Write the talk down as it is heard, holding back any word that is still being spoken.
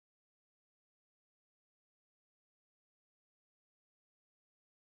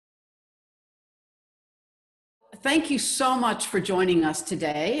Thank you so much for joining us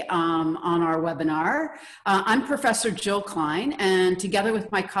today on our webinar. I'm Professor Jill Klein, and together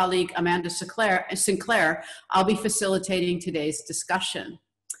with my colleague Amanda Sinclair, I'll be facilitating today's discussion.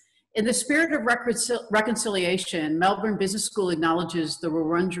 In the spirit of reconciliation, Melbourne Business School acknowledges the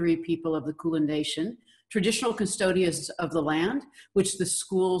Wurundjeri people of the Kulin Nation, traditional custodians of the land which the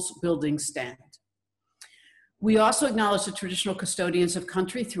school's buildings stand. We also acknowledge the traditional custodians of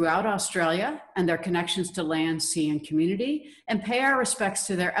country throughout Australia and their connections to land, sea, and community, and pay our respects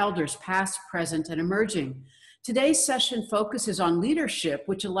to their elders, past, present, and emerging. Today's session focuses on leadership,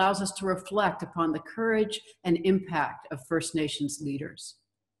 which allows us to reflect upon the courage and impact of First Nations leaders.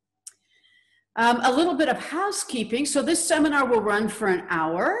 A little bit of housekeeping. So this seminar will run for an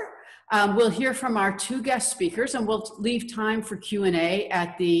hour. We'll hear from our two guest speakers, and we'll leave time for Q&A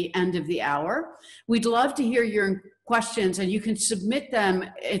at the end of the hour. We'd love to hear your questions, and you can submit them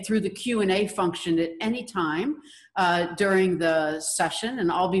through the Q&A function at any time during the session, and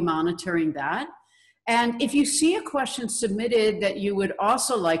I'll be monitoring that. And if you see a question submitted that you would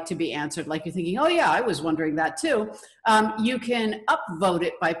also like to be answered, like you're thinking, oh yeah, I was wondering that too, you can upvote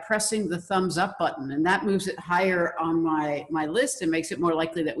it by pressing the thumbs up button, and that moves it higher on my list and makes it more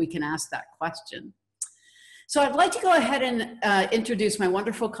likely that we can ask that question. So I'd like to go ahead and introduce my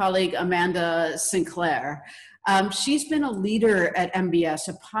wonderful colleague, Amanda Sinclair. She's been a leader at MBS,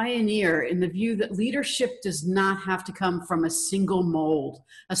 a pioneer in the view that leadership does not have to come from a single mold,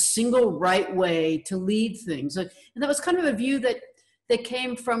 a single right way to lead things. And that was kind of a view that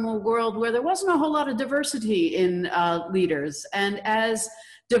came from a world where there wasn't a whole lot of diversity in leaders. And as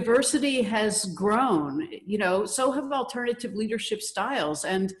diversity has grown, so have alternative leadership styles.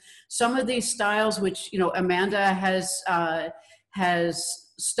 And some of these styles, which, Amanda has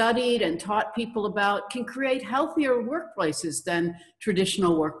studied and taught people about, can create healthier workplaces than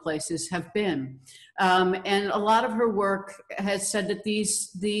traditional workplaces have been. And a lot of her work has said that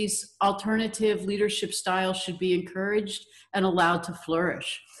these alternative leadership styles should be encouraged and allowed to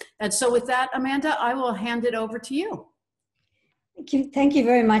flourish. And so with that, Amanda, I will hand it over to you. Thank you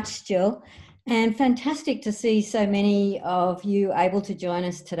very much, Jill. And fantastic to see so many of you able to join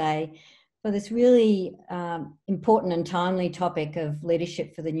us today for this really important and timely topic of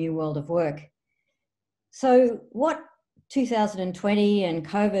leadership for the new world of work. So what 2020 and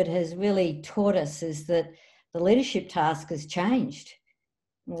COVID has really taught us is that the leadership task has changed.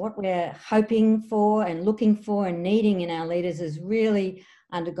 What we're hoping for and looking for and needing in our leaders has really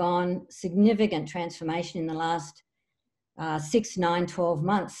undergone significant transformation in the last 6, 9, 12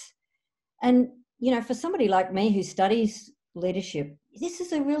 months. And, for somebody like me who studies leadership, this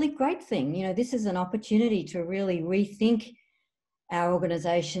is a really great thing. This is an opportunity to really rethink our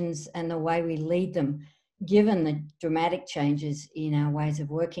organizations and the way we lead them, given the dramatic changes in our ways of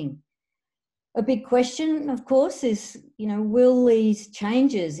working. A big question, of course, is, will these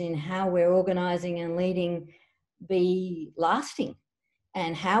changes in how we're organizing and leading be lasting?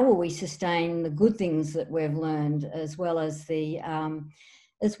 And how will we sustain the good things that we've learned, as well as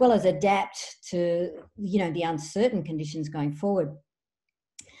adapt to, the uncertain conditions going forward?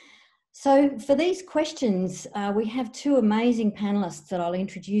 So for these questions, we have two amazing panelists that I'll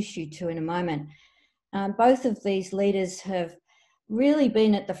introduce you to in a moment. Both of these leaders have really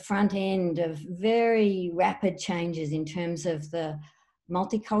been at the front end of very rapid changes in terms of the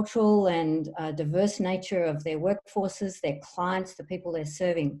multicultural and diverse nature of their workforces, their clients, the people they're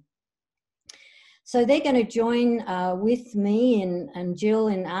serving. So they're going to join with me and Jill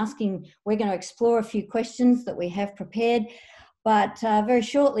in asking, we're going to explore a few questions that we have prepared, but very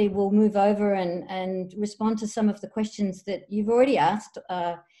shortly we'll move over and respond to some of the questions that you've already asked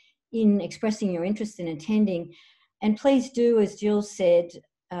in expressing your interest in attending. And please do, as Jill said,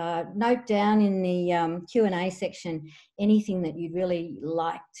 note down in the Q&A section anything that you'd really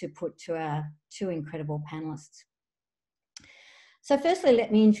like to put to our two incredible panelists. So firstly,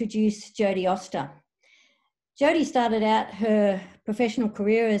 let me introduce Jodie Auster. Jodie started out her professional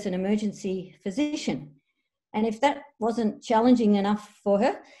career as an emergency physician. And if that wasn't challenging enough for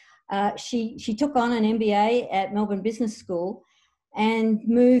her, she took on an MBA at Melbourne Business School and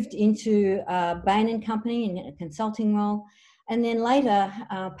moved into Bain & Company in a consulting role. And then later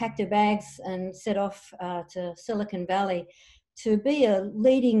packed her bags and set off to Silicon Valley to be a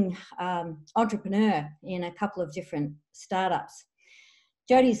leading entrepreneur in a couple of different startups.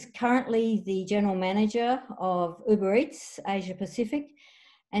 Jodie's currently the general manager of Uber Eats Asia Pacific,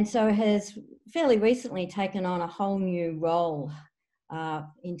 and so has fairly recently taken on a whole new role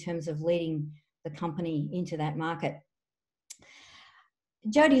in terms of leading the company into that market.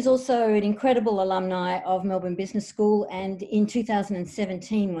 Jodie is also an incredible alumni of Melbourne Business School, and in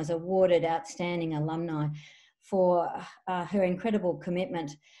 2017 was awarded Outstanding Alumni for her incredible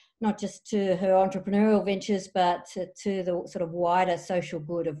commitment, not just to her entrepreneurial ventures, but to the sort of wider social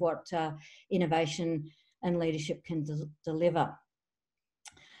good of what innovation and leadership can deliver.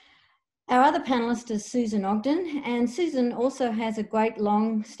 Our other panellist is Susan Ogden, and Susan also has a great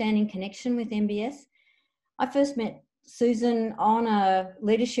long-standing connection with MBS. I first met Susan on a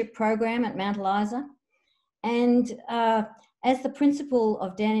leadership program at Mount Eliza, and as the principal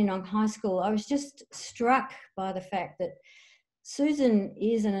of Dandenong High School, I was just struck by the fact that Susan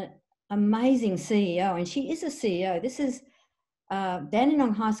is an amazing CEO, and she is a CEO. This is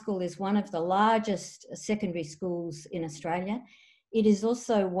Dandenong High School is one of the largest secondary schools in Australia. It is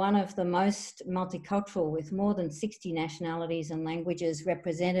also one of the most multicultural, with more than 60 nationalities and languages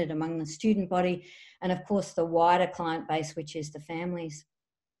represented among the student body, and of course the wider client base, which is the families.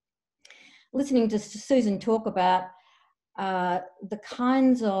 Listening to Susan talk about the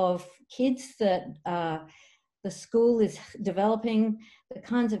kinds of kids that the school is developing, the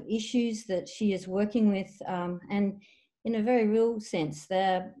kinds of issues that she is working with, and in a very real sense,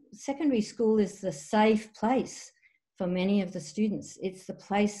 the secondary school is the safe place for many of the students. It's the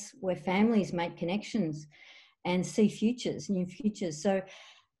place where families make connections and see futures, new futures. So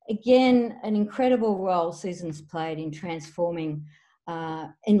again, an incredible role Susan's played in transforming,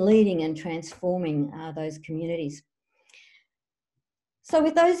 in leading and transforming those communities. So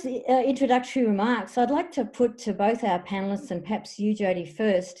with those introductory remarks, I'd like to put to both our panellists, and perhaps you, Jodie,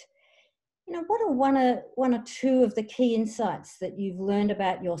 first, you know, what are one or two of the key insights that you've learned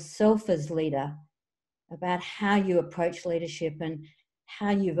about yourself as leader, about how you approach leadership and how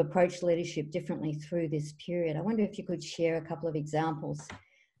you've approached leadership differently through this period? I wonder if you could share a couple of examples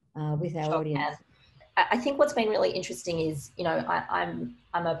with our audience. I think what's been really interesting is, you know, I'm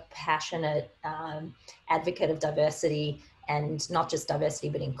a passionate advocate of diversity, and not just diversity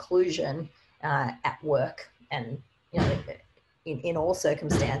but inclusion at work, and you know, in all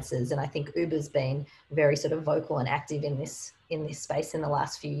circumstances. And I think Uber's been very sort of vocal and active in this space in the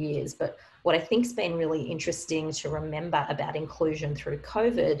last few years. But what I think's been really interesting to remember about inclusion through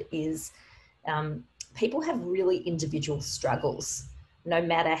COVID is people have really individual struggles, no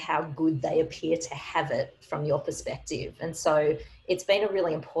matter how good they appear to have it from your perspective. And so it's been a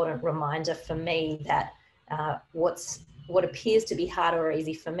really important reminder for me that what appears to be hard or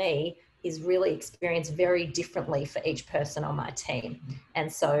easy for me is really experienced very differently for each person on my team.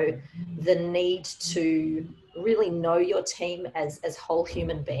 And so the need to really know your team as whole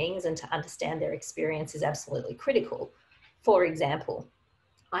human beings and to understand their experience is absolutely critical. For example,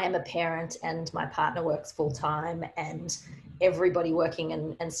 I am a parent and my partner works full time, and everybody working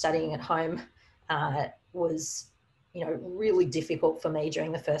and studying at home was, you know, really difficult for me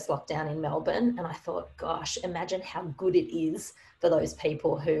during the first lockdown in Melbourne. And I thought, gosh, imagine how good it is for those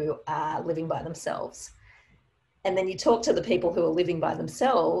people who are living by themselves. And then you talk to the people who are living by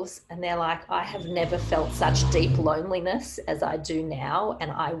themselves and they're like, I have never felt such deep loneliness as I do now.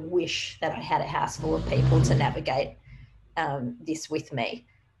 And I wish that I had a house full of people to navigate this with me.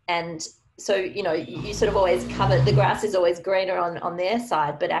 And so, you know, you sort of always cover, the grass is always greener on their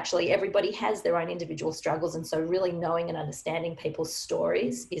side, but actually everybody has their own individual struggles. And so really knowing and understanding people's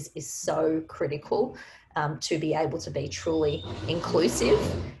stories is so critical to be able to be truly inclusive.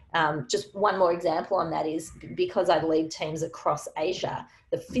 Just one more example on that is, because I lead teams across Asia,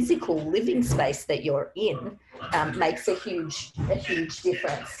 the physical living space that you're in makes a huge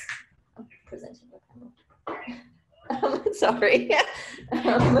difference. I'm presenting the panel. Sorry.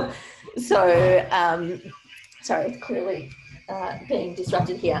 Sorry, clearly being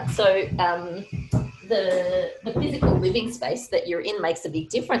disrupted here. So the physical living space that you're in makes a big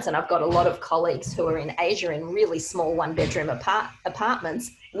difference. And I've got a lot of colleagues who are in Asia in really small one-bedroom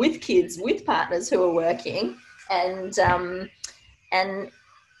apartments with kids, with partners who are working. And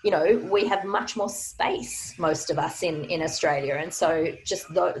you know, we have much more space, most of us in Australia. And so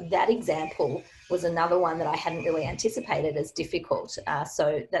just that example was another one that I hadn't really anticipated as difficult.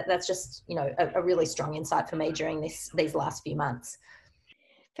 So that's just, you know, a really strong insight for me during these last few months.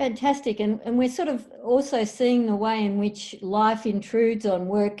 Fantastic. And we're sort of also seeing the way in which life intrudes on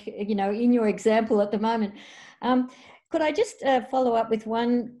work, you know, in your example at the moment. Could I just follow up with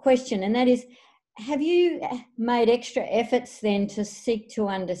one question? And that is, have you made extra efforts then to seek to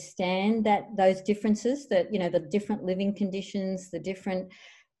understand those differences, that, you know, the different living conditions, the different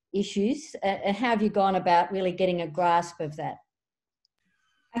issues? How have you gone about really getting a grasp of that?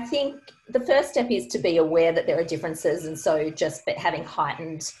 I think the first step is to be aware that there are differences. And so just having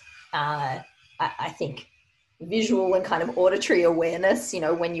heightened, I think, visual and kind of auditory awareness,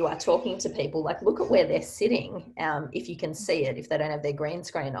 when you are talking to people, like look at where they're sitting, if you can see it, if they don't have their green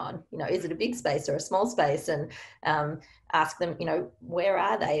screen on, is it a big space or a small space? And ask them, where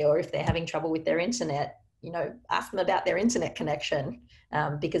are they? Or if they're having trouble with their internet, ask them about their internet connection,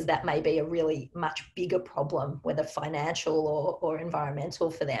 because that may be a really much bigger problem, whether financial or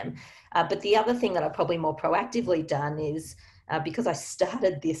environmental for them. But the other thing that I've probably more proactively done is, because I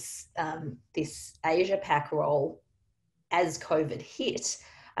started this Asia Pac role as COVID hit,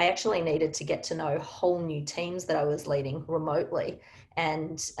 I actually needed to get to know whole new teams that I was leading remotely.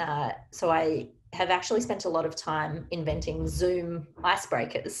 And so I have actually spent a lot of time inventing Zoom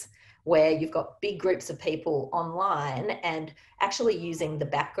icebreakers, where you've got big groups of people online and actually using the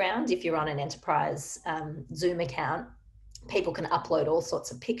background. If you're on an enterprise Zoom account, people can upload all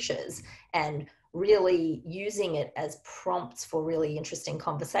sorts of pictures, and really using it as prompts for really interesting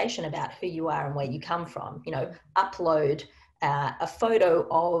conversation about who you are and where you come from. Upload a photo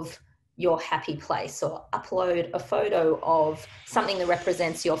of your happy place, or upload a photo of something that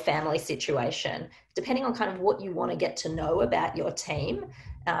represents your family situation, depending on kind of what you want to get to know about your team.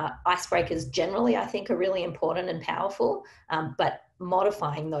 Icebreakers generally, I think, are really important and powerful, but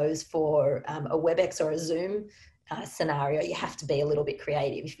modifying those for a WebEx or a Zoom scenario, you have to be a little bit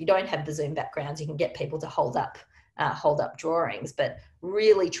creative. If you don't have the Zoom backgrounds, you can get people to hold up drawings, but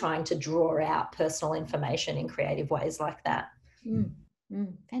really trying to draw out personal information in creative ways like that.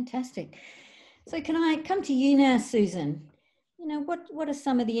 Fantastic. So can I come to you now, Susan? What are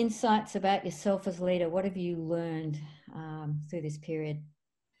some of the insights about yourself as a leader? What have you learned through this period?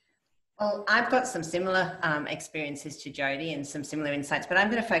 Well, I've got some similar experiences to Jodie and some similar insights, but I'm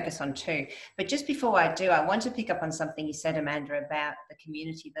going to focus on two. But just before I do, I want to pick up on something you said, Amanda, about the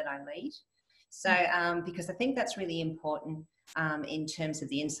community that I lead. So, because I think that's really important in terms of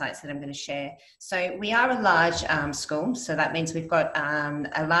the insights that I'm going to share. So we are a large school, so that means we've got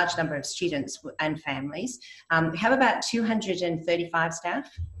a large number of students and families. We have about 235 staff.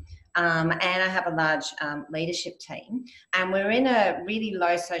 And I have a large leadership team, and we're in a really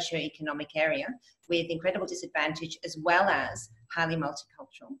low socioeconomic area with incredible disadvantage, as well as highly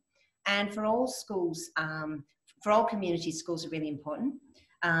multicultural. And for all schools, for all communities, schools are really important.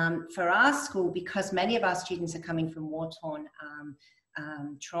 For our school, because many of our students are coming from war-torn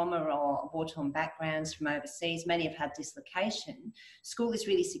trauma or war-torn backgrounds from overseas, many have had dislocation, school is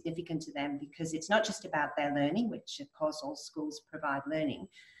really significant to them, because it's not just about their learning, which of course all schools provide learning.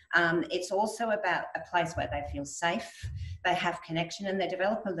 It's also about a place where they feel safe, they have connection, and they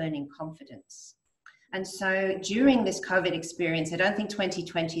develop a learning confidence. And so during this COVID experience, I don't think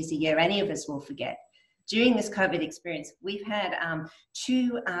 2020 is a year any of us will forget. During this COVID experience, we've had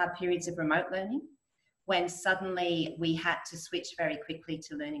two periods of remote learning, when suddenly we had to switch very quickly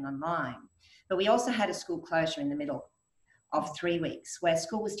to learning online. But we also had a school closure in the middle of 3 weeks, where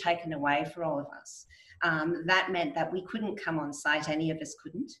school was taken away for all of us. That meant that we couldn't come on site, any of us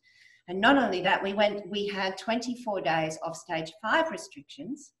couldn't. And not only that, we had 24 days of stage 5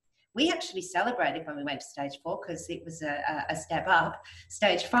 restrictions. We actually celebrated when we went to stage 4, because it was a step up.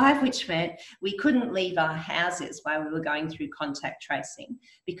 Stage 5, which meant we couldn't leave our houses while we were going through contact tracing,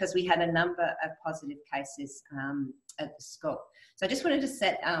 because we had a number of positive cases at the school. So I just wanted to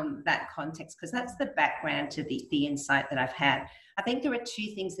set that context, because that's the background to the insight that I've had. I think there are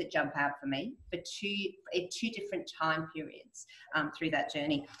two things that jump out for me for two different time periods through that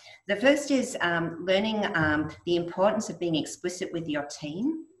journey. The first is learning the importance of being explicit with your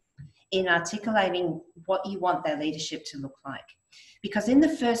team in articulating what you want their leadership to look like. Because in the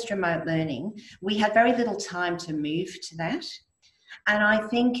first remote learning, we had very little time to move to that. And I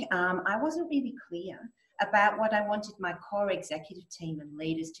think I wasn't really clear about what I wanted my core executive team and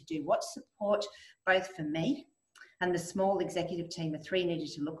leaders to do, what support both for me and the small executive team of 3 needed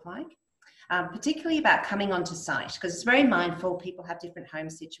to look like, particularly about coming onto site, because it's very mindful. People have different home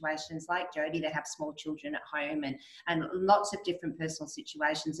situations. Like Jodie, they have small children at home and lots of different personal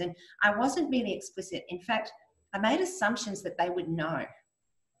situations. And I wasn't really explicit. In fact, I made assumptions that they would know.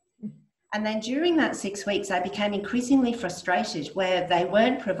 And then during that 6 weeks, I became increasingly frustrated where they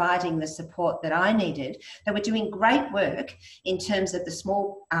weren't providing the support that I needed. They were doing great work in terms of the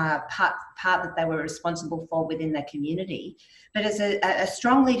small part that they were responsible for within their community. But as a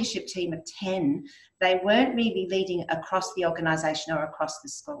strong leadership team of 10, they weren't really leading across the organisation or across the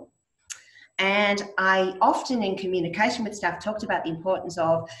school. And I often, in communication with staff, talked about the importance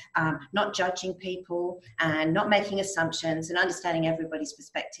of not judging people and not making assumptions and understanding everybody's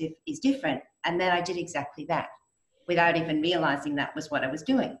perspective is different. And then I did exactly that without even realising that was what I was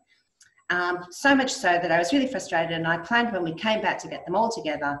doing. So much so that I was really frustrated, and I planned when we came back to get them all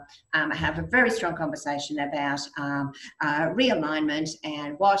together, have a very strong conversation about realignment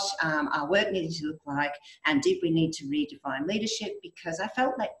and what our work needed to look like, and did we need to redefine leadership, because I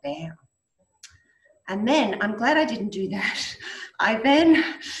felt let down. And then, I'm glad I didn't do that. I then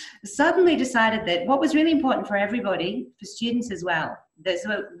suddenly decided that what was really important for everybody, for students as well,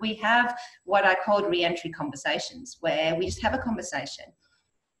 we have what I called re-entry conversations, where we just have a conversation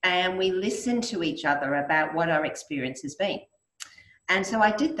and we listen to each other about what our experience has been. And so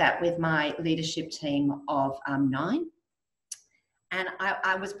I did that with my leadership team of 9. And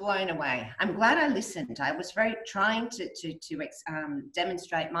I was blown away. I'm glad I listened. I was very trying to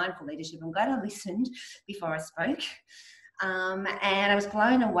demonstrate mindful leadership. I'm glad I listened before I spoke. And I was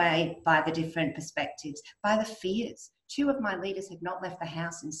blown away by the different perspectives, by the fears. 2 of my leaders had not left the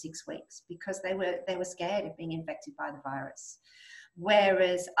house in 6 weeks because they were scared of being infected by the virus.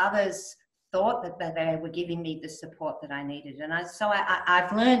 Whereas others thought that they were giving me the support that I needed. And I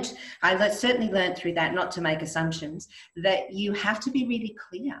certainly learned through that not to make assumptions, that you have to be really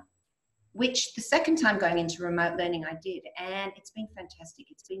clear, which the second time going into remote learning I did. And it's been fantastic.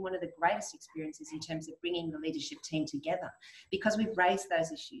 It's been one of the greatest experiences in terms of bringing the leadership team together, because we've raised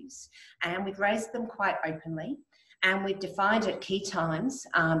those issues and we've raised them quite openly. And we've defined at key times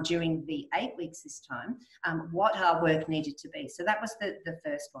during the 8 weeks this time, what our work needed to be. So that was the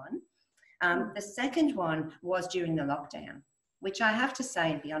first one. The second one was during the lockdown, which I have to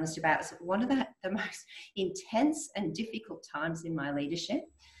say and be honest about, is one of the most intense and difficult times in my leadership.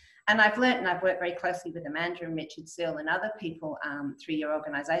 And I've learned, and I've worked very closely with Amanda and Richard Searle and other people through your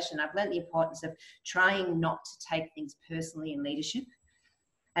organisation, I've learned the importance of trying not to take things personally in leadership,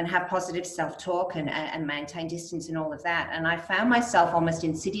 and have positive self-talk and maintain distance and all of that. And I found myself almost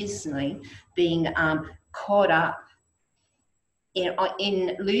insidiously being caught up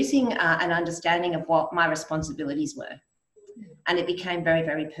in losing an understanding of what my responsibilities were. And it became very,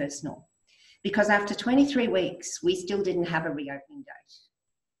 very personal. Because after 23 weeks, we still didn't have a reopening date.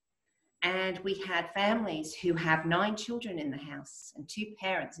 And we had families who have 9 children in the house and 2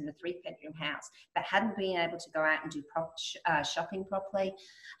 parents in a 3-bedroom house that hadn't been able to go out and do shopping properly,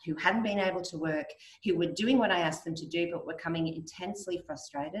 who hadn't been able to work, who were doing what I asked them to do, but were coming intensely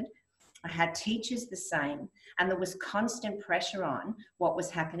frustrated. I had teachers the same, and there was constant pressure on what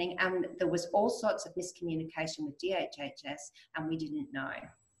was happening, and there was all sorts of miscommunication with DHHS, and we didn't know.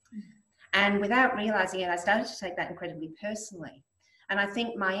 And without realising it, I started to take that incredibly personally. And I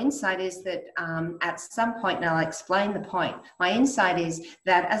think my insight is that at some point, and I'll explain the point, my insight is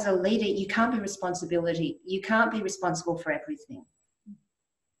that as a leader, you can't be responsible for everything.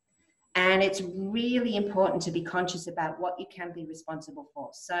 And it's really important to be conscious about what you can be responsible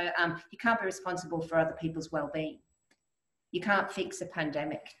for. So you can't be responsible for other people's well-being. You can't fix a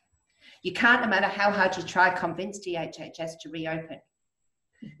pandemic. You can't, no matter how hard you try, convince DHHS to reopen,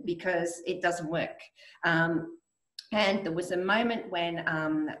 because it doesn't work. And there was a moment when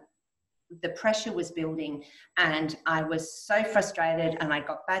the pressure was building, and I was so frustrated, and I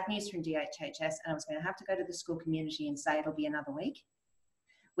got bad news from DHHS, and I was going to have to go to the school community and say it'll be another week,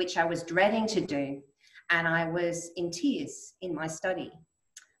 which I was dreading to do. And I was in tears in my study,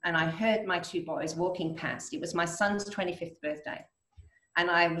 and I heard my 2 boys walking past. It was my son's 25th birthday, and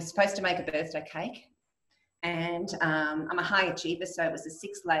I was supposed to make a birthday cake. And I'm a high achiever, so it was a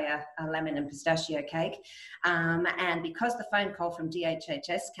 6-layer lemon and pistachio cake. And because the phone call from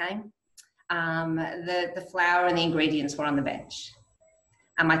DHHS came, the flour and the ingredients were on the bench.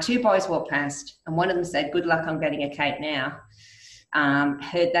 And my 2 boys walked past, and one of them said, "Good luck on getting a cake now."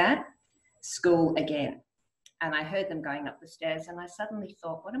 Heard that, school again. And I heard them going up the stairs, and I suddenly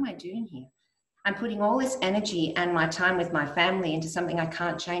thought, what am I doing here? I'm putting all this energy and my time with my family into something I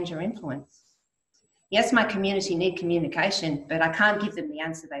can't change or influence. Yes, my community need communication, but I can't give them the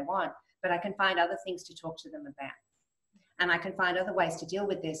answer they want, but I can find other things to talk to them about. And I can find other ways to deal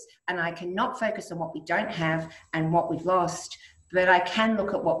with this. And I cannot focus on what we don't have and what we've lost, but I can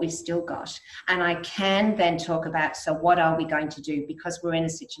look at what we've still got. And I can then talk about, so what are we going to do? Because we're in a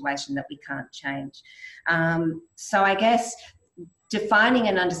situation that we can't change. So I guess defining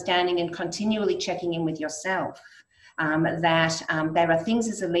and understanding and continually checking in with yourself that there are things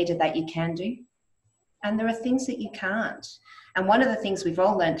as a leader that you can do, and there are things that you can't. And one of the things we've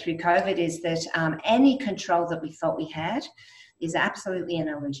all learned through COVID is that any control that we thought we had is absolutely an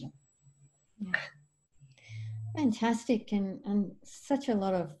illusion. Yeah. Fantastic, and such a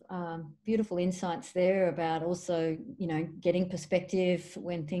lot of beautiful insights there about also, you know, getting perspective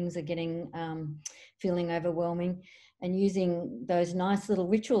when things are getting feeling overwhelming, and using those nice little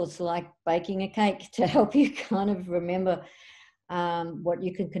rituals like baking a cake to help you kind of remember what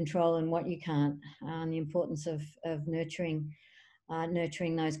you can control and what you can't, the importance of nurturing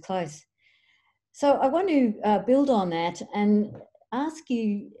those close. So I want to build on that and ask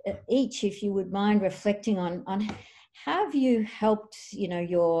you each, if you would mind reflecting on how have you helped,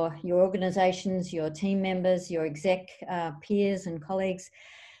 your organisations, your team members, your exec peers and colleagues,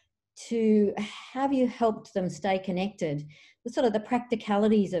 to have you helped them stay connected? The sort of the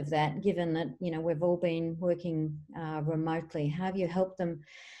practicalities of that, given that we've all been working remotely. How have you helped them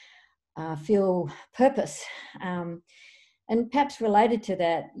feel purpose? And perhaps related to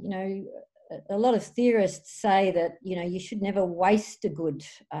that, a lot of theorists say that you should never waste a good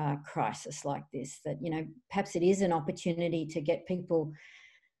crisis like this. That perhaps it is an opportunity to get people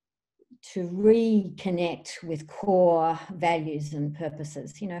to reconnect with core values and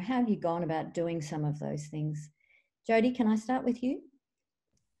purposes. How have you gone about doing some of those things? Jodie, can I start with you?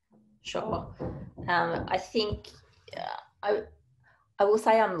 Sure. I think I will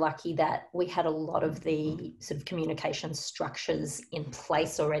say I'm lucky that we had a lot of the sort of communication structures in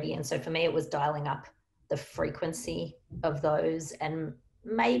place already. And so for me, it was dialing up the frequency of those and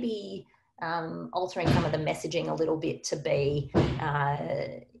maybe altering some of the messaging a little bit to be,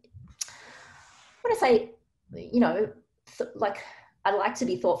 I want to say, I like to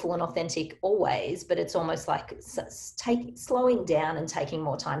be thoughtful and authentic always, but it's almost like slowing down and taking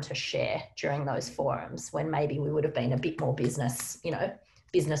more time to share during those forums, when maybe we would have been a bit more business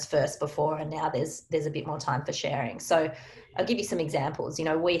first before, and now there's a bit more time for sharing. So I'll give you some examples.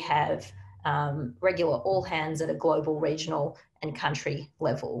 We have regular all hands at a global, regional and country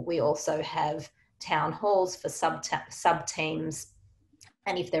level. We also have town halls for sub teams,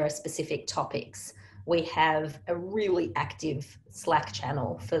 and if there are specific topics. We have a really active Slack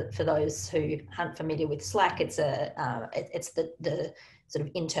channel for those who aren't familiar with Slack. It's the sort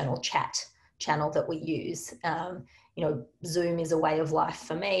of internal chat channel that we use. Zoom is a way of life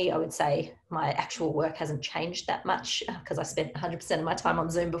for me. I would say my actual work hasn't changed that much because I spent 100% of my time on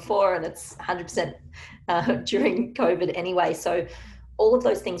Zoom before, and it's 100% during COVID anyway. So all of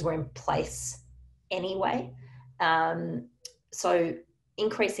those things were in place anyway. So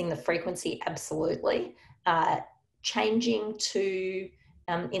increasing the frequency, absolutely. Changing to,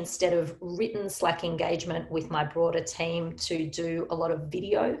 instead of written Slack engagement with my broader team, to do a lot of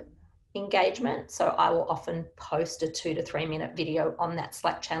video engagement. So I will often post a 2 to 3 minute video on that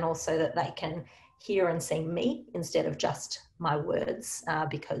Slack channel so that they can hear and see me instead of just my words,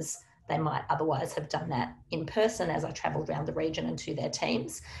 because they might otherwise have done that in person as I traveled around the region and to their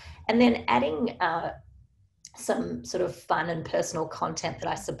teams. And then adding some sort of fun and personal content that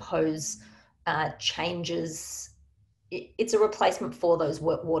I suppose changes. It's a replacement for those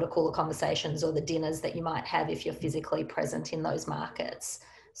water cooler conversations or the dinners that you might have if you're physically present in those markets.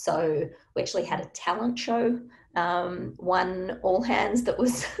 So we actually had a talent show, one all hands that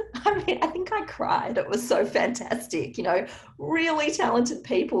was, I think I cried. It was so fantastic, really talented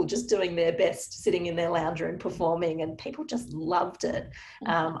people just doing their best, sitting in their lounge room performing, and people just loved it.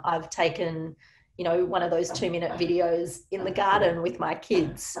 I've taken one of those 2 minute videos in the garden with my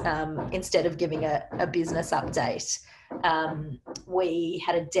kids instead of giving a business update. We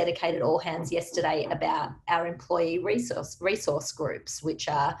had a dedicated all hands yesterday about our employee resource groups, which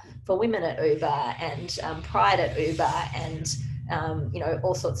are for women at Uber and pride at Uber and,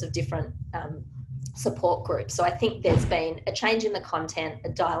 all sorts of different support groups. So I think there's been a change in the content, a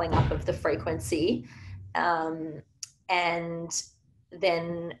dialing up of the frequency. And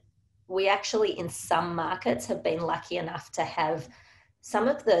then we actually, in some markets, have been lucky enough to have some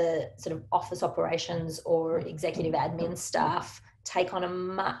of the sort of office operations or executive admin staff take on a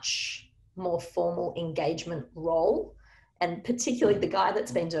much more formal engagement role. And particularly the guy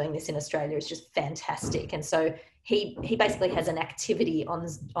that's been doing this in Australia is just fantastic. And so he basically has an activity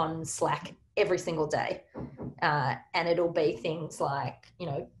on Slack every single day. And it'll be things like,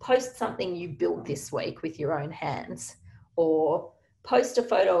 post something you built this week with your own hands, or post a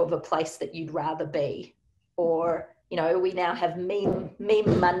photo of a place that you'd rather be, or, we now have meme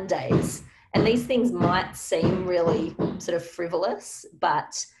Mondays. And these things might seem really sort of frivolous,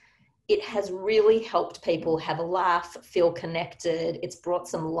 but it has really helped people have a laugh, feel connected. It's brought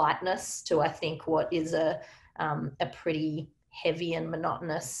some lightness to, I think, what is a pretty heavy and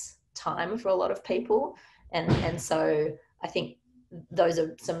monotonous time for a lot of people. And so I think those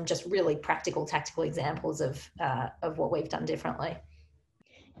are some just really practical, tactical examples of what we've done differently.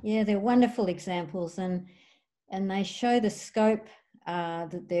 Yeah, they're wonderful examples, and they show the scope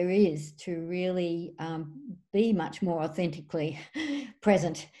that there is to really be much more authentically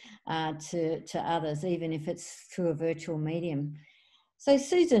present to others, even if it's through a virtual medium. So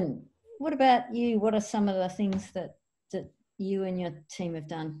Susan, what about you? What are some of the things that you and your team have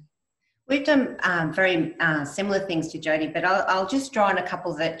done? We've done very similar things to Jodie, but I'll just draw on a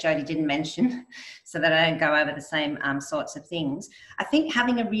couple that Jodie didn't mention so that I don't go over the same sorts of things. I think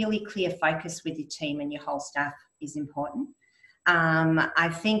having a really clear focus with your team and your whole staff is important. I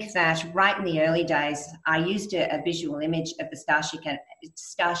think that right in the early days, I used a visual image of the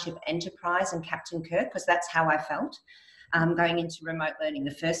Starship Enterprise and Captain Kirk, because that's how I felt going into remote learning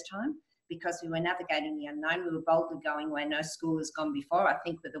the first time. Because we were navigating the unknown, we were boldly going where no school has gone before, I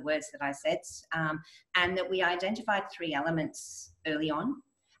think were the words that I said, and that we identified 3 elements early on,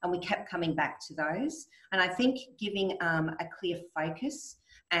 and we kept coming back to those. And I think giving a clear focus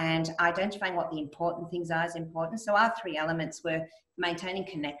and identifying what the important things are is important. So our 3 elements were maintaining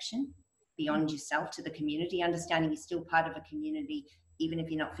connection beyond yourself to the community, understanding you're still part of a community even if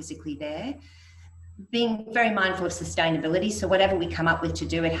you're not physically there. Being very mindful of sustainability. So whatever we come up with to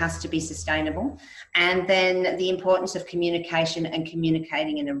do, it has to be sustainable. And then the importance of communication and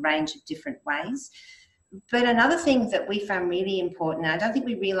communicating in a range of different ways. But another thing that we found really important, and I don't think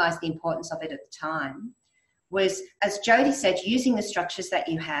we realised the importance of it at the time, was, as Jodie said, using the structures that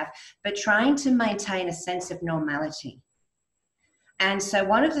you have, but trying to maintain a sense of normality. And so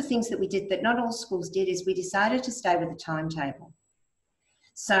one of the things that we did that not all schools did is we decided to stay with the timetable.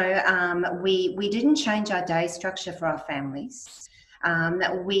 So we didn't change our day structure for our families.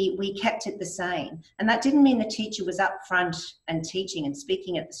 We kept it the same. And that didn't mean the teacher was up front and teaching and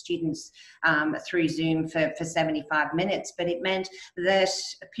speaking at the students through Zoom for 75 minutes, but it meant that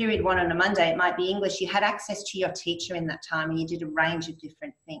period 1 on a Monday, it might be English, you had access to your teacher in that time and you did a range of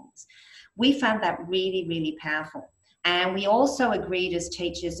different things. We found that really, really powerful. And we also agreed as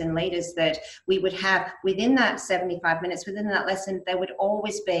teachers and leaders that we would have, within that 75 minutes, within that lesson, there would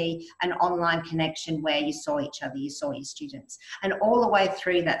always be an online connection where you saw each other, you saw your students. And all the way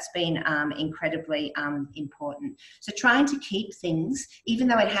through, that's been incredibly important. So trying to keep things, even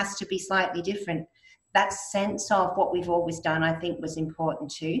though it has to be slightly different, that sense of what we've always done, I think, was important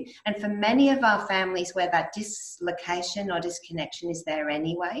too. And for many of our families where that dislocation or disconnection is there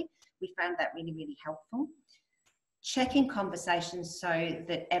anyway, we found that really, really helpful. Checking conversations so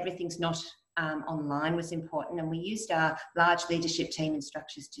that everything's not online was important, and we used our large leadership team and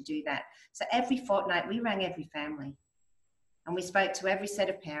structures to do that. So every fortnight we rang every family and we spoke to every set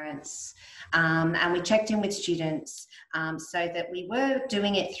of parents and we checked in with students so that we were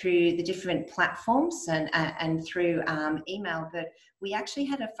doing it through the different platforms and through email, but we actually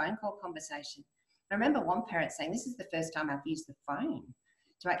had a phone call conversation. I remember one parent saying, "This is the first time I've used the phone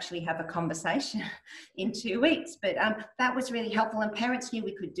to actually have a conversation in 2 weeks." But that was really helpful, and parents knew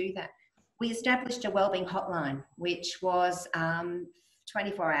we could do that. We established a wellbeing hotline, which was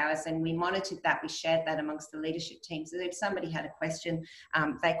 24 hours, and we monitored that. We shared that amongst the leadership team, so that if somebody had a question,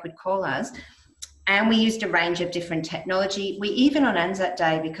 they could call us. And we used a range of different technology. We even on Anzac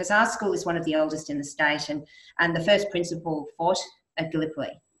Day, because our school is one of the oldest in the state, and the first principal fought at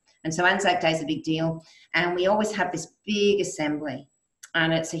Gallipoli. And so Anzac Day is a big deal, and we always have this big assembly.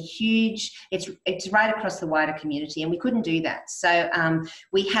 And it's a huge, it's right across the wider community, and we couldn't do that. So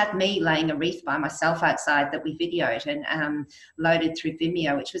we had me laying a wreath by myself outside that we videoed and loaded through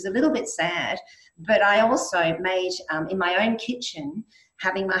Vimeo, which was a little bit sad. But I also made, in my own kitchen,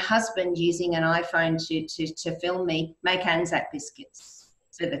 having my husband using an iPhone to film me make Anzac biscuits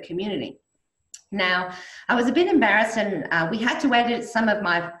for the community. Now, I was a bit embarrassed, and we had to edit some of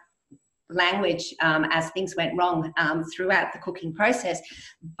my language as things went wrong throughout the cooking process.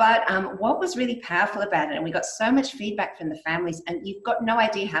 But what was really powerful about it, and we got so much feedback from the families, and you've got no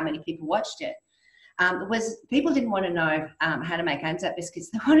idea how many people watched it, was people didn't want to know how to make Anzac biscuits.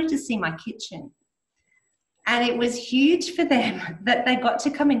 They wanted to see my kitchen. And it was huge for them that they got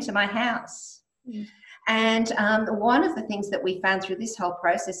to come into my house. Mm. And one of the things that we found through this whole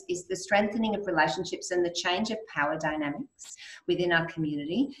process is the strengthening of relationships and the change of power dynamics within our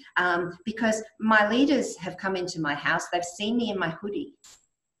community. Because my leaders have come into my house, they've seen me in my hoodie,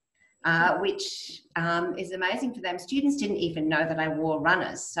 which is amazing for them. Students didn't even know that I wore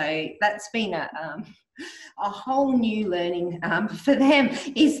runners. So that's been a whole new learning for them,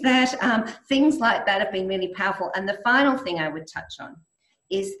 is that things like that have been really powerful. And the final thing I would touch on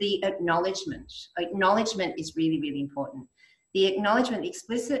is the acknowledgement. Acknowledgement is really, really important. The acknowledgement,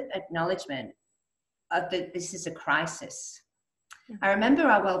 explicit acknowledgement of that this is a crisis. I remember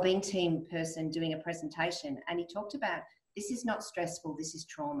our wellbeing team person doing a presentation, and he talked about, this is not stressful, this is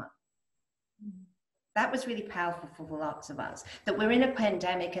trauma. That was really powerful for lots of us, that we're in a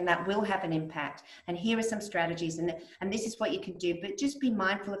pandemic and that will have an impact. And here are some strategies, and this is what you can do, but just be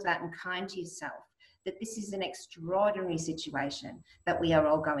mindful of that and kind to yourself, that this is an extraordinary situation that we are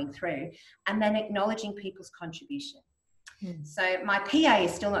all going through, and then acknowledging people's contribution. So my PA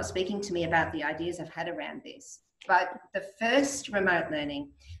is still not speaking to me about the ideas I've had around this. But the first remote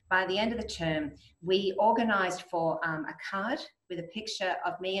learning, by the end of the term, we organised for a card with a picture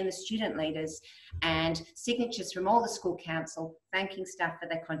of me and the student leaders and signatures from all the school council thanking staff for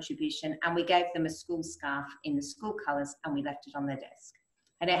their contribution, and we gave them a school scarf in the school colours and we left it on their desk.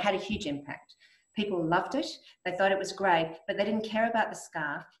 And it had a huge impact. People loved it, they thought it was great, but they didn't care about the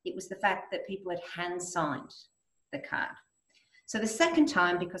scarf. It was the fact that people had hand-signed the card. So the second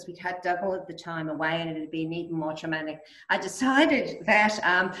time, because we'd had double of the time away and it would be even more traumatic, I decided that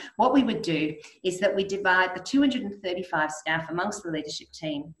what we would do is that we divide the 235 staff amongst the leadership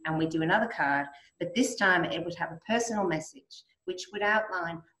team and we do another card, but this time it would have a personal message which would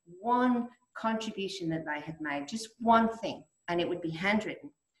outline one contribution that they had made, just one thing, and it would be handwritten.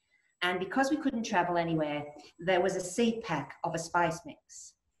 And because we couldn't travel anywhere, there was a seed pack of a spice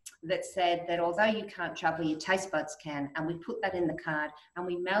mix that said that although you can't travel, your taste buds can, and we put that in the card and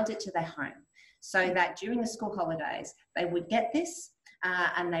we mailed it to their home so that during the school holidays, they would get this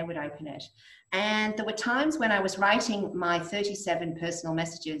and they would open it. And there were times when I was writing my 37 personal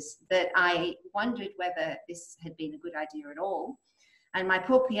messages that I wondered whether this had been a good idea at all. And my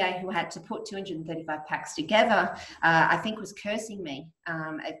poor PA, who had to put 235 packs together, I think was cursing me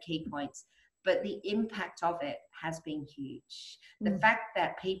at key points. But the impact of it has been huge. The fact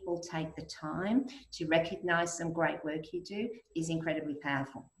that people take the time to recognise some great work you do is incredibly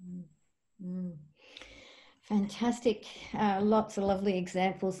powerful. Fantastic. Lots of lovely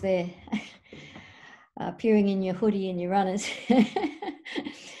examples there. Appearing in your hoodie and your runners.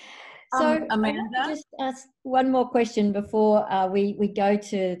 So Amanda? I just ask one more question before we go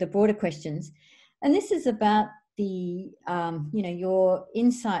to the broader questions. And this is about the, your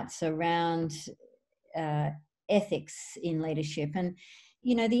insights around ethics in leadership. And,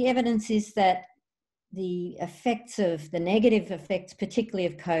 the evidence is that the effects of the negative effects, particularly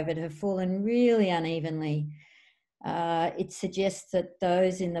of COVID, have fallen really unevenly. It suggests that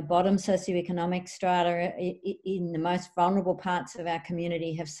those in the bottom socioeconomic strata, in the most vulnerable parts of our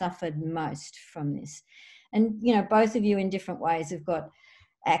community, have suffered most from this. And, both of you in different ways have got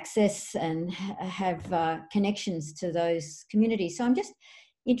access and have connections to those communities. So I'm just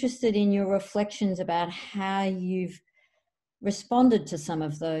interested in your reflections about how you've responded to some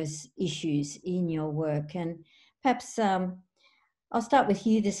of those issues in your work. And perhaps I'll start with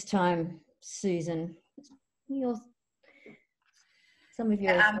you this time, Susan.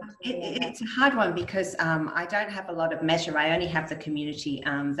 It's a hard one because I don't have a lot of measure. I only have the community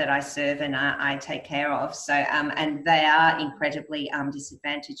that I serve and I take care of. So, and they are incredibly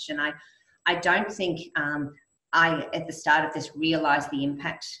disadvantaged. And I don't think I, at the start of this, realised the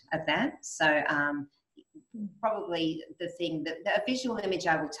impact of that. So probably the visual image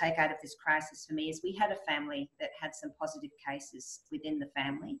I will take out of this crisis for me is we had a family that had some positive cases within the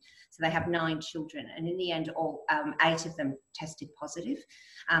family. So they have 9 children, and in the end, all 8 of them tested positive,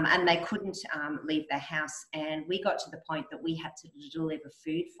 and they couldn't leave their house. And we got to the point that we had to deliver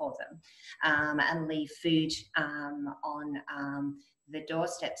food for them and leave food on the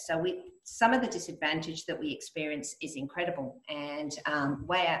doorstep. So some of the disadvantage that we experience is incredible and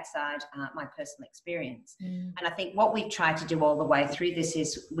way outside my personal experience. And I think what we've tried to do all the way through this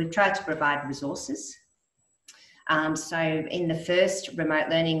is we've tried to provide resources. So in the first remote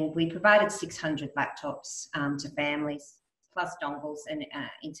learning, we provided 600 laptops to families, plus dongles and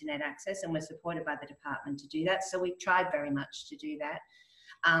internet access, and we're supported by the department to do that. So we've tried very much to do that.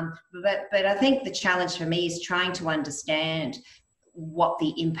 But I think the challenge for me is trying to understand what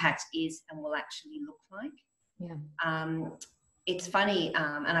the impact is and will actually look like. Yeah. It's funny,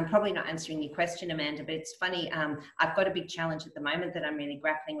 and I'm probably not answering your question, Amanda, but it's funny. I've got a big challenge at the moment that I'm really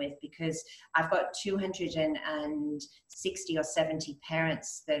grappling with because I've got 260 or 70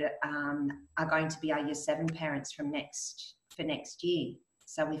 parents that are going to be our Year 7 parents for next year.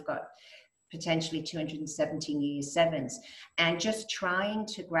 So we've got potentially 270 new Year 7s, and just trying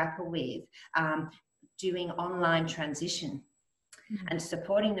to grapple with doing online transition and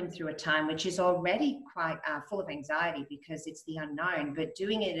supporting them through a time which is already quite full of anxiety because it's the unknown, but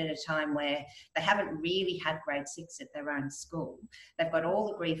doing it at a time where they haven't really had grade 6 at their own school. They've got all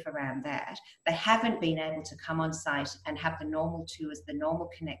the grief around that. They haven't been able to come on site and have the normal tours, the normal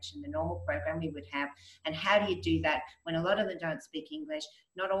connection, the normal program we would have. And how do you do that when a lot of them don't speak English?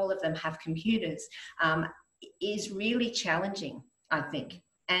 Not all of them have computers. Is really challenging, I think.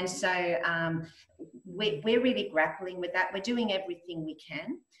 And so we're really grappling with that. We're doing everything we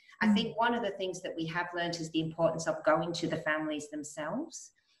can. I think one of the things that we have learned is the importance of going to the families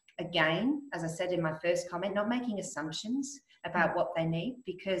themselves. Again, as I said in my first comment, not making assumptions about what they need,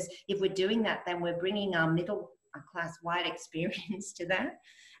 because if we're doing that, then we're bringing our middle class-wide experience to that.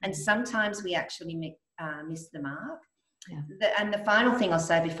 And sometimes we actually miss the mark. Yeah. And the final thing I'll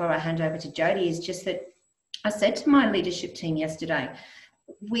say before I hand over to Jodie is just that I said to my leadership team yesterday,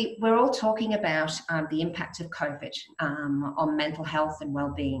 we're all talking about the impact of COVID on mental health and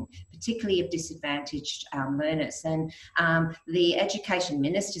well-being, particularly of disadvantaged learners. And the education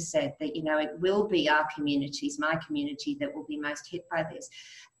minister said that, you know, it will be our communities, my community, that will be most hit by this.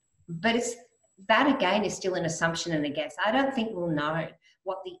 But that again is still an assumption and a guess. I don't think we'll know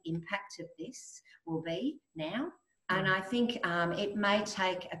what the impact of this will be now. And I think it may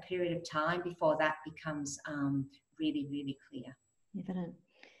take a period of time before that becomes really, really clear. Evident.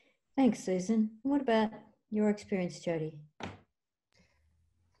 Thanks, Susan. What about your experience, Jodie?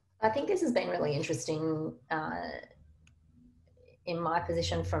 I think this has been really interesting in my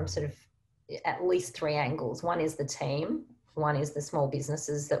position from sort of at least three angles. One is the team, one is the small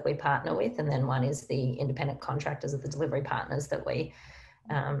businesses that we partner with, and then one is the independent contractors or the delivery partners that we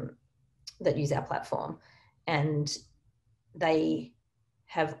that use our platform. And they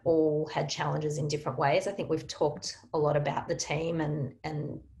have all had challenges in different ways. I think we've talked a lot about the team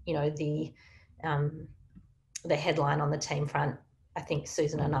and you know, the headline on the team front, I think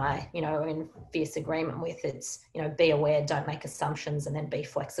Susan and I, you know, are in fierce agreement with. It's, you know, be aware, don't make assumptions, and then be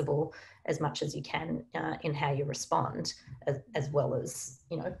flexible as much as you can in how you respond, as well as,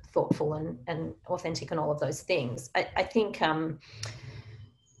 you know, thoughtful and authentic and all of those things. I think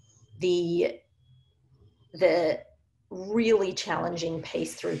the really challenging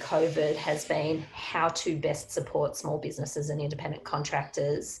piece through COVID has been how to best support small businesses and independent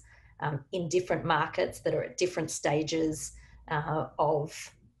contractors in different markets that are at different stages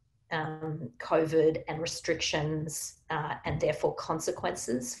of COVID and restrictions and therefore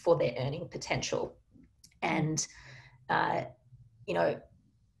consequences for their earning potential. And, you know,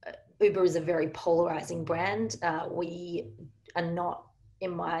 Uber is a very polarizing brand. We are not,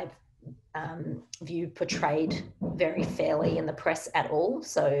 in my view, portrayed very fairly in the press at all.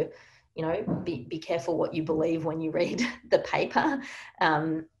 So, you know, be careful what you believe when you read the paper.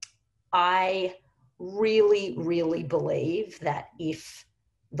 I really, really believe that if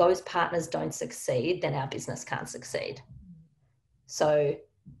those partners don't succeed, then our business can't succeed. So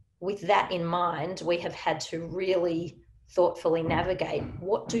with that in mind, we have had to really thoughtfully navigate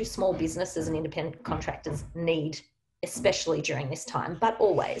what do small businesses and independent contractors need, especially during this time, but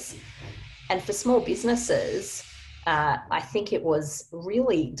always. And for small businesses, I think it was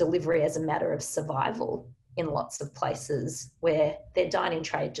really delivery as a matter of survival in lots of places where their dine-in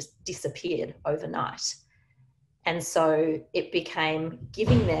trade just disappeared overnight. And so it became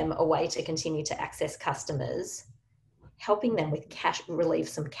giving them a way to continue to access customers, helping them with relieve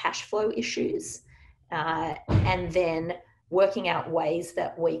some cash flow issues, and then working out ways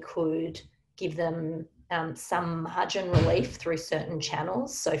that we could give them some margin relief through certain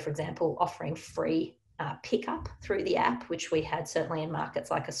channels. So, for example, offering free pickup through the app, which we had certainly in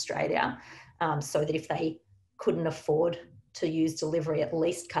markets like Australia, so that if they couldn't afford to use delivery, at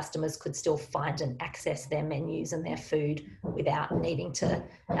least customers could still find and access their menus and their food without needing to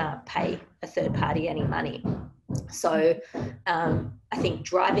pay a third party any money. So I think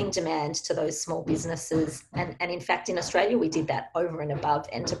driving demand to those small businesses, and in fact in Australia we did that over and above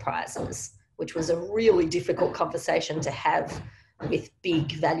enterprises, which was a really difficult conversation to have with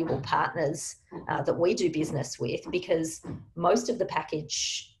big valuable partners that we do business with, because most of the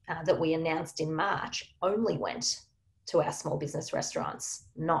package that we announced in March only went to our small business restaurants,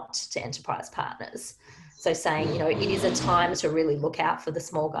 not to enterprise partners. So saying, you know, it is a time to really look out for the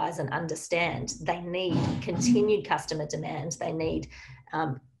small guys and understand they need continued customer demand. They need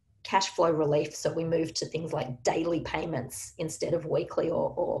cash flow relief. So we moved to things like daily payments instead of weekly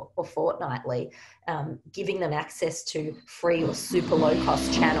or fortnightly, giving them access to free or super low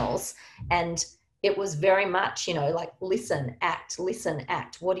cost channels. And it was very much, you know, like listen, act.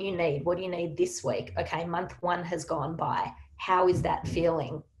 What do you need? What do you need this week? Okay, month one has gone by. How is that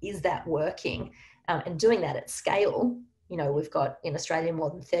feeling? Is that working? And doing that at scale, you know, we've got in Australia more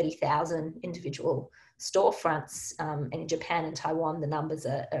than 30,000 individual storefronts, and in Japan and Taiwan, the numbers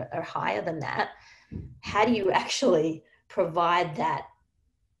are higher than that. How do you actually provide that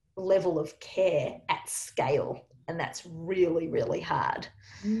level of care at scale? And that's really, really hard.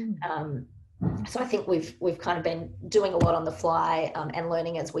 So I think we've kind of been doing a lot on the fly and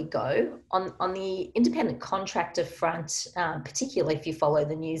learning as we go. On the independent contractor front, particularly if you follow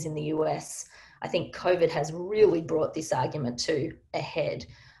the news in the US, I think COVID has really brought this argument to a head.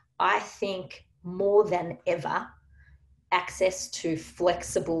 I think more than ever, access to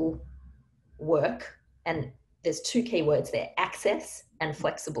flexible work, and there's two key words there, access and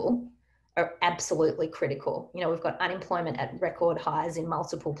flexible, are absolutely critical. You know, we've got unemployment at record highs in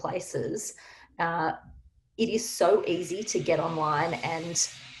multiple places. It is so easy to get online and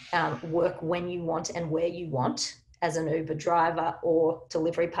work when you want and where you want as an Uber driver or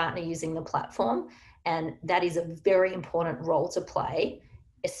delivery partner using the platform. And that is a very important role to play,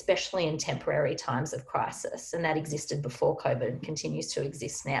 especially in temporary times of crisis. And that existed before COVID and continues to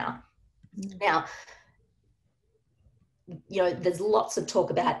exist now. Now, you know, there's lots of talk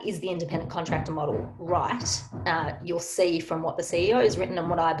about, is the independent contractor model right? You'll see from what the CEO has written and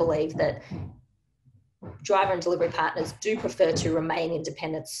what I believe, that driver and delivery partners do prefer to remain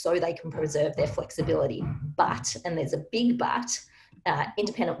independent so they can preserve their flexibility. But, and there's a big but,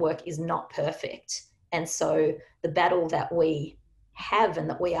 independent work is not perfect. And so the battle that we have and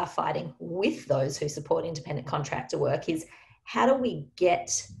that we are fighting with those who support independent contractor work is, how do we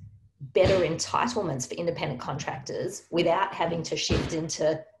get better entitlements for independent contractors without having to shift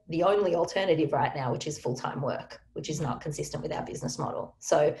into the only alternative right now, which is full-time work, which is not consistent with our business model.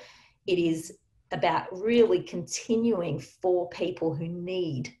 So it is about really continuing for people who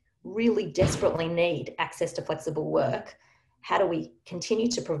really desperately need access to flexible work. How do we continue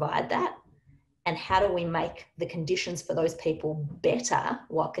to provide that? And how do we make the conditions for those people better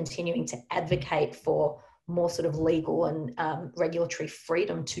while continuing to advocate for more sort of legal and regulatory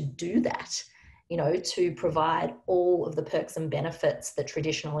freedom to do that, you know, to provide all of the perks and benefits that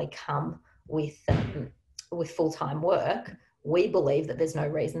traditionally come with full-time work? We believe that there's no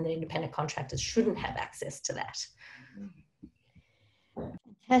reason that independent contractors shouldn't have access to that.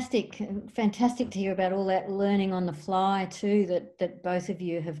 Fantastic to hear about all that learning on the fly too that both of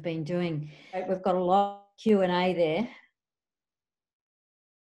you have been doing. We've got a lot of Q&A there.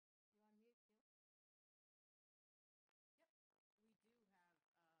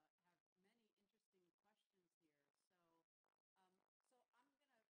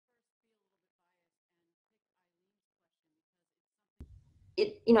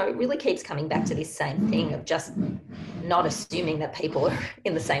 It, you know, it really keeps coming back to this same thing of just not assuming that people are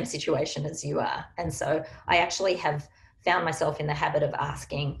in the same situation as you are. And so I actually have found myself in the habit of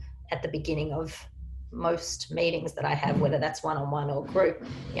asking at the beginning of most meetings that I have, whether that's one-on-one or group,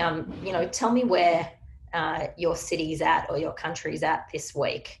 you know, tell me where your city's at or your country's at this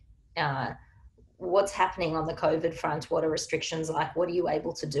week. What's happening on the COVID front? What are restrictions like? What are you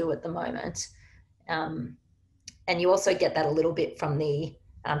able to do at the moment? And you also get that a little bit from the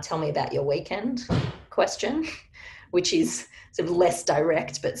tell me about your weekend question, which is sort of less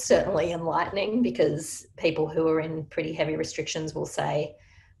direct, but certainly enlightening, because people who are in pretty heavy restrictions will say,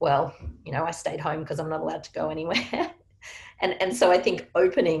 well, you know, I stayed home because I'm not allowed to go anywhere. And so I think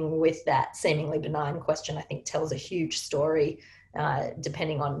opening with that seemingly benign question, I think tells a huge story,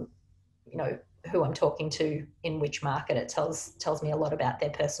 depending on, you know, who I'm talking to in which market. It tells me a lot about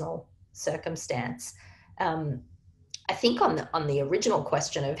their personal circumstance. I think on the original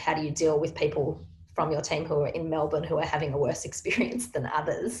question of how do you deal with people from your team who are in Melbourne who are having a worse experience than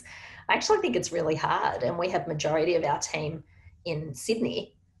others, I actually think it's really hard. And we have majority of our team in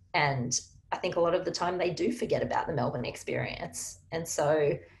Sydney, and I think a lot of the time they do forget about the Melbourne experience. And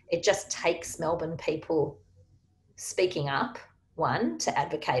so it just takes Melbourne people speaking up, one, to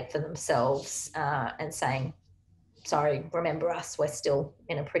advocate for themselves and saying, sorry, remember us, we're still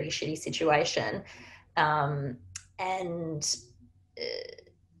in a pretty shitty situation. And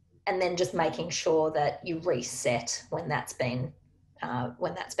then just making sure that you reset when that's been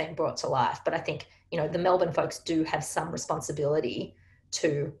brought to life. But I think, you know, the Melbourne folks do have some responsibility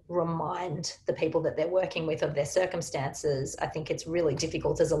to remind the people that they're working with of their circumstances. I think it's really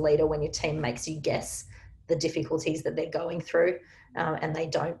difficult as a leader when your team makes you guess the difficulties that they're going through, and they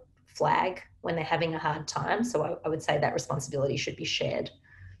don't flag when they're having a hard time. So I would say that responsibility should be shared.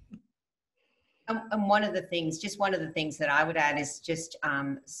 And one of the things that I would add is just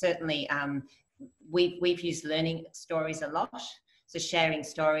certainly we've used learning stories a lot. So sharing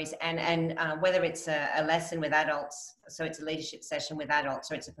stories, and whether it's a lesson with adults, so it's a leadership session with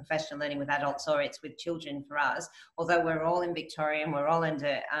adults, or it's a professional learning with adults, or it's with children for us, although we're all in Victoria and we're all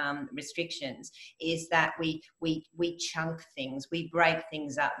under restrictions, is that we chunk things, we break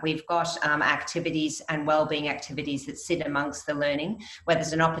things up. We've got activities and wellbeing activities that sit amongst the learning, where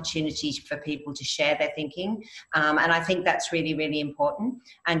there's an opportunity for people to share their thinking. And I think that's really, really important.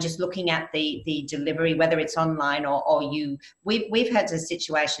 And just looking at the delivery, whether it's online or you, we've had a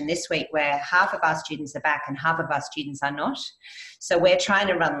situation this week where half of our students are back and half of our students are not. So we're trying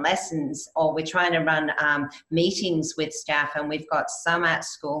to run lessons, or we're trying to run meetings with staff, and we've got some at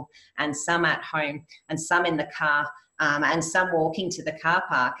school and some at home and some in the car. and some walking to the car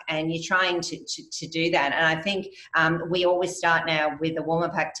park, and you're trying to do that. And I think we always start now with a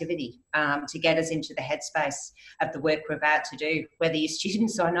warm-up activity to get us into the headspace of the work we're about to do, whether you're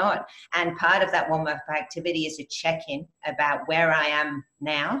students or not. And part of that warm-up activity is a check-in about where I am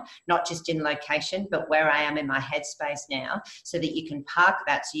now, not just in location, but where I am in my headspace now, so that you can park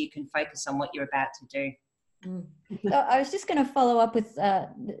that so you can focus on what you're about to do. So I was just going to follow up with,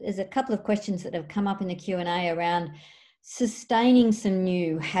 there's a couple of questions that have come up in the Q&A around sustaining some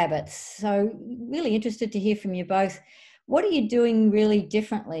new habits. So really interested to hear from you both. What are you doing really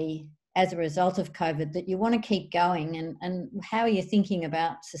differently as a result of COVID that you want to keep going, and how are you thinking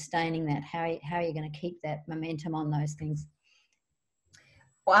about sustaining that? How are you going to keep that momentum on those things?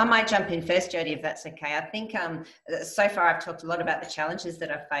 Well, I might jump in first, Jodie, if that's okay. I think so far I've talked a lot about the challenges that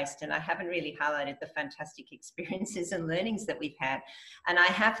I've faced, and I haven't really highlighted the fantastic experiences and learnings that we've had. And I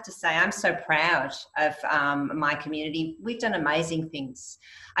have to say, I'm so proud of my community. We've done amazing things.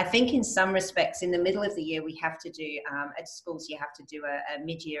 I think in some respects, in the middle of the year, we have to do, at schools, you have to do a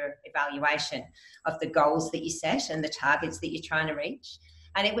mid-year evaluation of the goals that you set and the targets that you're trying to reach.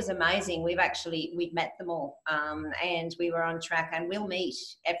 And it was amazing. We've met them all, and we were on track, and we'll meet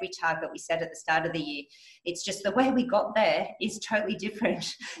every target we set at the start of the year. It's just the way we got there is totally different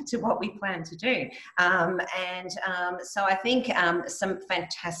to what we planned to do. So I think some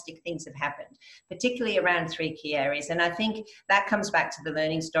fantastic things have happened, particularly around 3 key areas. And I think that comes back to the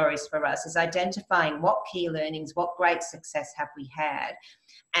learning stories for us, is identifying what key learnings, what great success have we had,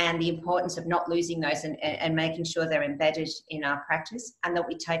 and the importance of not losing those and making sure they're embedded in our practice, and that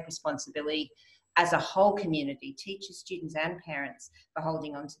we take responsibility as a whole community, teachers, students and parents, for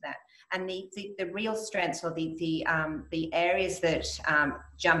holding on to that. And the real strengths, or the areas that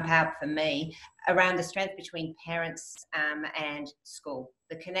jump out for me around the strength between parents and school,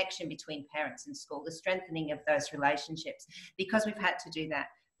 the connection between parents and school, the strengthening of those relationships, because we've had to do that.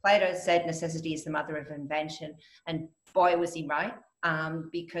 Plato said necessity is the mother of invention, and boy was he right.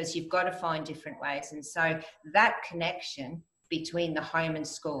 Because you've got to find different ways. And so that connection between the home and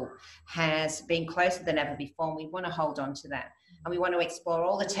school has been closer than ever before, and we want to hold on to that. And we want to explore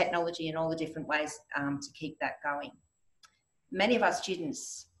all the technology and all the different ways to keep that going. Many of our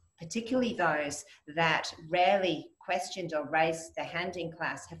students, particularly those that rarely questioned or raised their hand in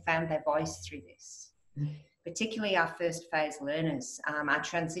class, have found their voice through this. Particularly our first phase learners, our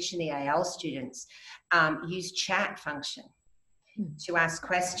transition EAL students, use chat function to ask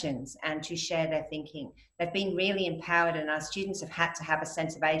questions and to share their thinking. They've been really empowered, and our students have had to have a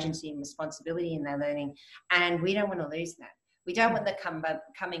sense of agency and responsibility in their learning, and we don't want to lose that. We don't want them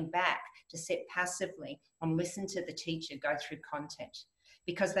coming back to sit passively and listen to the teacher go through content,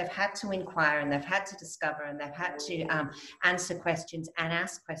 because they've had to inquire and they've had to discover and they've had to answer questions and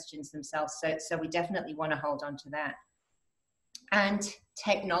ask questions themselves. So we definitely want to hold on to that. And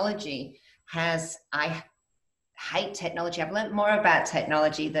technology has, I hate technology. I've learned more about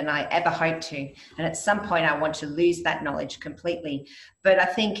technology than I ever hoped to. And at some point I want to lose that knowledge completely. But I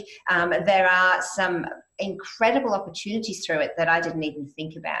think there are some incredible opportunities through it that I didn't even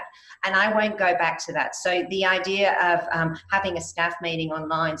think about. And I won't go back to that. So the idea of having a staff meeting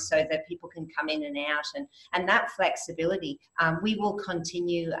online so that people can come in and out, and that flexibility, we will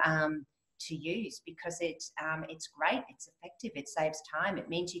continue to use, because it's great, it's effective, it saves time, it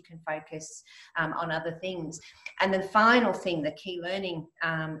means you can focus on other things. And the final thing, the key learning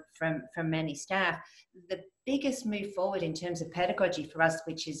from many staff, the biggest move forward in terms of pedagogy for us,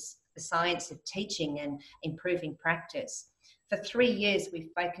 which is the science of teaching and improving practice. For 3 years, we've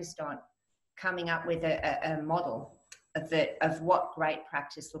focused on coming up with a model of what great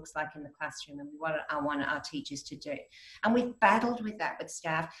practice looks like in the classroom, and what I want our teachers to do. And we've battled with that with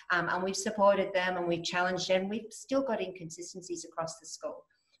staff, and we've supported them, and we've challenged them. We've still got inconsistencies across the school.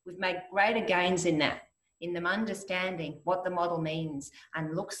 We've made greater gains in that, in them understanding what the model means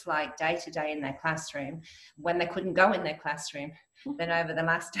and looks like day to day in their classroom when they couldn't go in their classroom than over the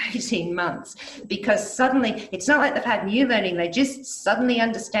last 18 months. Because suddenly, it's not like they've had new learning, they just suddenly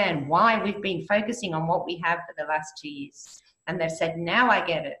understand why we've been focusing on what we have for the last 2 years. And they've said, now I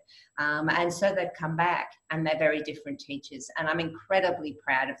get it. And so they've come back, and they're very different teachers. And I'm incredibly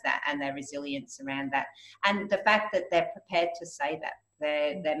proud of that, and their resilience around that. And the fact that they're prepared to say that.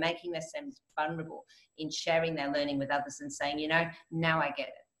 They're making themselves vulnerable in sharing their learning with others and saying, you know, now I get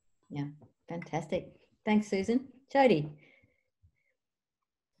it. Yeah, fantastic. Thanks, Susan. Jodie.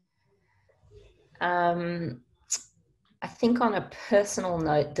 I think on a personal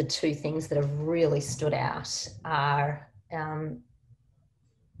note, the 2 things that have really stood out are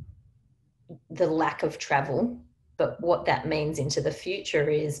the lack of travel, but what that means into the future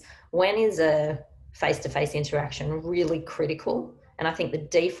is, when is a face-to-face interaction really critical. And I think the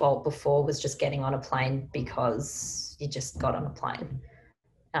default before was just getting on a plane because you just got on a plane.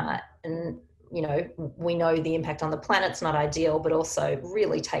 And, you know, we know the impact on the planet's not ideal, but also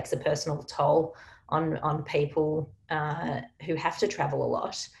really takes a personal toll on people who have to travel a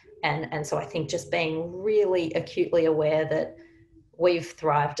lot. And so I think just being really acutely aware that we've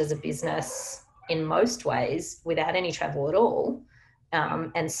thrived as a business in most ways without any travel at all.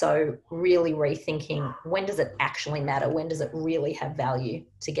 And so really rethinking, when does it actually matter? When does it really have value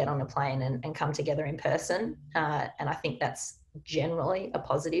to get on a plane and come together in person? And I think that's generally a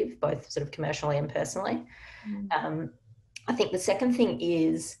positive, both sort of commercially and personally. I think the second thing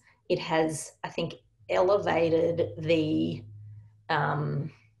is it has, I think, elevated the, I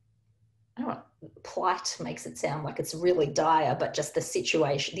don't know, plight makes it sound like it's really dire, but just the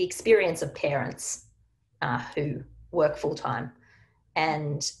situation, the experience of parents who work full time.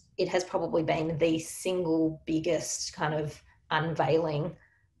 And it has probably been the single biggest kind of unveiling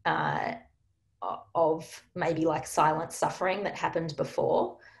of maybe like silent suffering that happened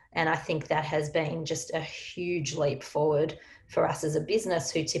before. And I think that has been just a huge leap forward for us as a business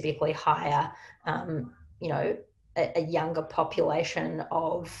who typically hire, you know, a younger population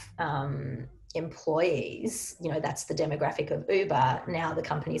of employees. You know, that's the demographic of Uber. Now the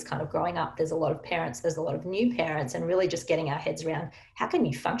company's kind of growing up. There's a lot of parents, there's a lot of new parents, and really just getting our heads around how can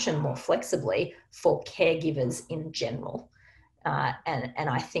you function more flexibly for caregivers in general. And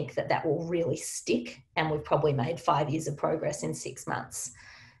I think that will really stick, and we've probably made 5 years of progress in 6 months.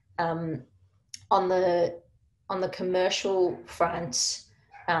 On the commercial front,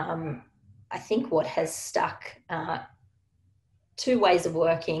 I think what has stuck, 2 ways of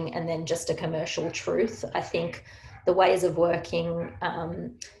working and then just a commercial truth. I think the ways of working,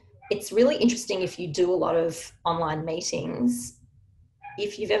 it's really interesting if you do a lot of online meetings.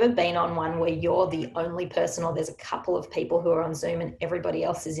 If you've ever been on one where you're the only person or there's a couple of people who are on Zoom and everybody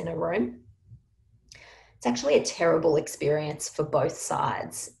else is in a room, it's actually a terrible experience for both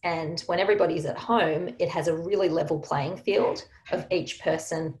sides. And when everybody's at home, it has a really level playing field of each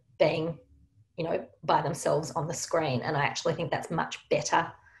person being, you know, by themselves on the screen. And I actually think that's much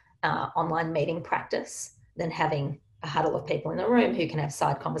better online meeting practice than having a huddle of people in the room who can have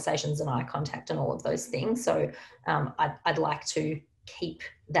side conversations and eye contact and all of those things. So I'd like to keep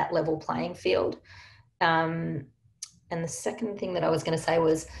that level playing field. And the second thing that I was going to say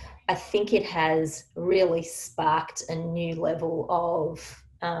was, I think it has really sparked a new level of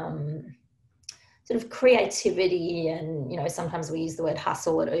sort of creativity. And, you know, sometimes we use the word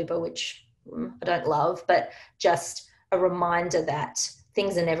hustle at Uber, which I don't love, but just a reminder that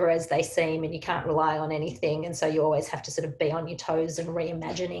things are never as they seem and you can't rely on anything. And so you always have to sort of be on your toes and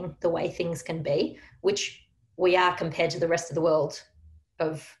reimagining the way things can be, which we are, compared to the rest of the world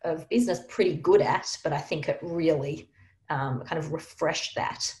of business, pretty good at. But I think it really kind of refreshed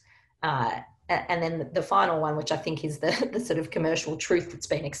that. And then the final one, which I think is the sort of commercial truth that's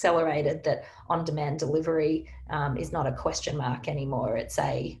been accelerated, that on-demand delivery is not a question mark anymore. It's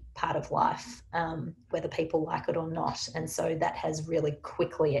a part of life, whether people like it or not. And so that has really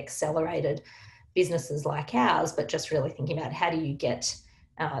quickly accelerated businesses like ours, but just really thinking about how do you get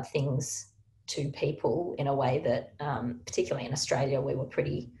things to people in a way that, particularly in Australia, we were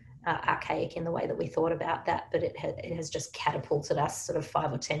pretty archaic in the way that we thought about that, but it has just catapulted us sort of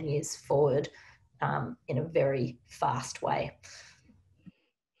 5 or 10 years forward in a very fast way.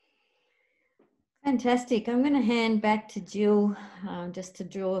 Fantastic. I'm going to hand back to Jill just to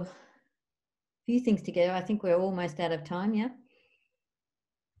draw a few things together. I think we're almost out of time, yeah?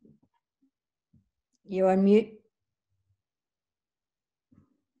 You're on mute.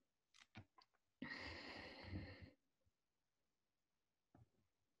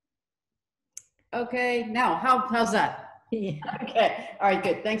 Okay, now how's that? Yeah. Okay, all right,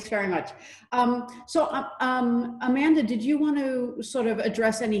 good. Thanks very much. So Amanda, did you want to sort of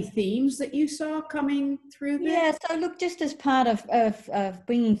address any themes that you saw coming through there? Yeah, so look, just as part of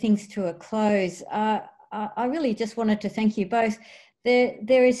bringing things to a close, I really just wanted to thank you both.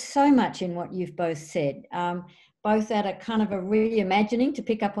 There is so much in what you've both said, both at a kind of a reimagining, to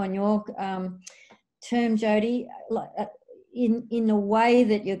pick up on your term, Jodie, in the way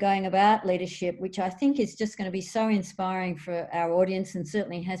that you're going about leadership, which I think is just going to be so inspiring for our audience, and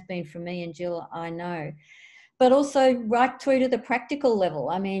certainly has been for me and Jill, I know. But also right through to the practical level.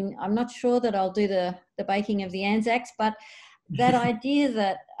 I mean, I'm not sure that I'll do the baking of the Anzacs, but that idea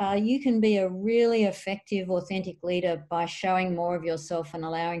that you can be a really effective, authentic leader by showing more of yourself and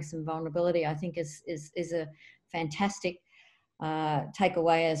allowing some vulnerability, I think is a fantastic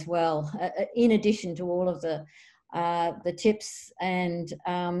takeaway as well, in addition to all of the the tips and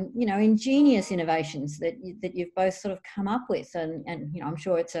you know, ingenious innovations that you've both sort of come up with, and you know, I'm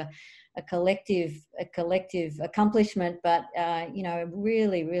sure it's a collective accomplishment, but you know,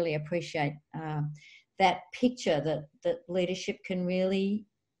 really appreciate that picture that leadership can really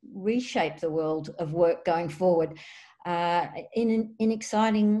reshape the world of work going forward in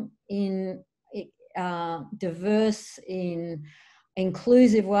exciting, in diverse, in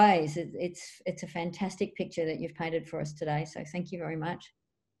inclusive ways. It's a fantastic picture that you've painted for us today. So thank you very much.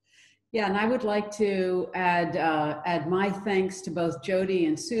 Yeah, and I would like to add my thanks to both Jodie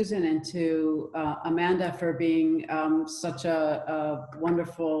and Susan, and to Amanda for being such a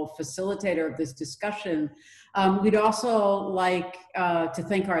wonderful facilitator of this discussion. We'd also like to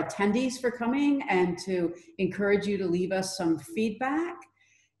thank our attendees for coming, and to encourage you to leave us some feedback.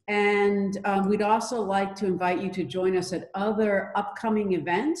 And we'd also like to invite you to join us at other upcoming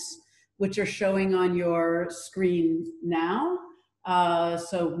events, which are showing on your screen now.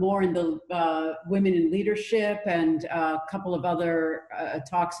 So more in the women in leadership, and a couple of other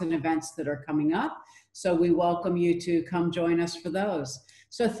talks and events that are coming up. So we welcome you to come join us for those.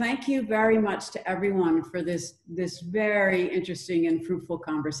 So thank you very much to everyone for this very interesting and fruitful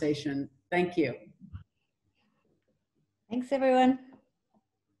conversation. Thank you. Thanks, everyone.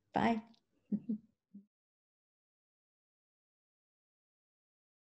 Bye.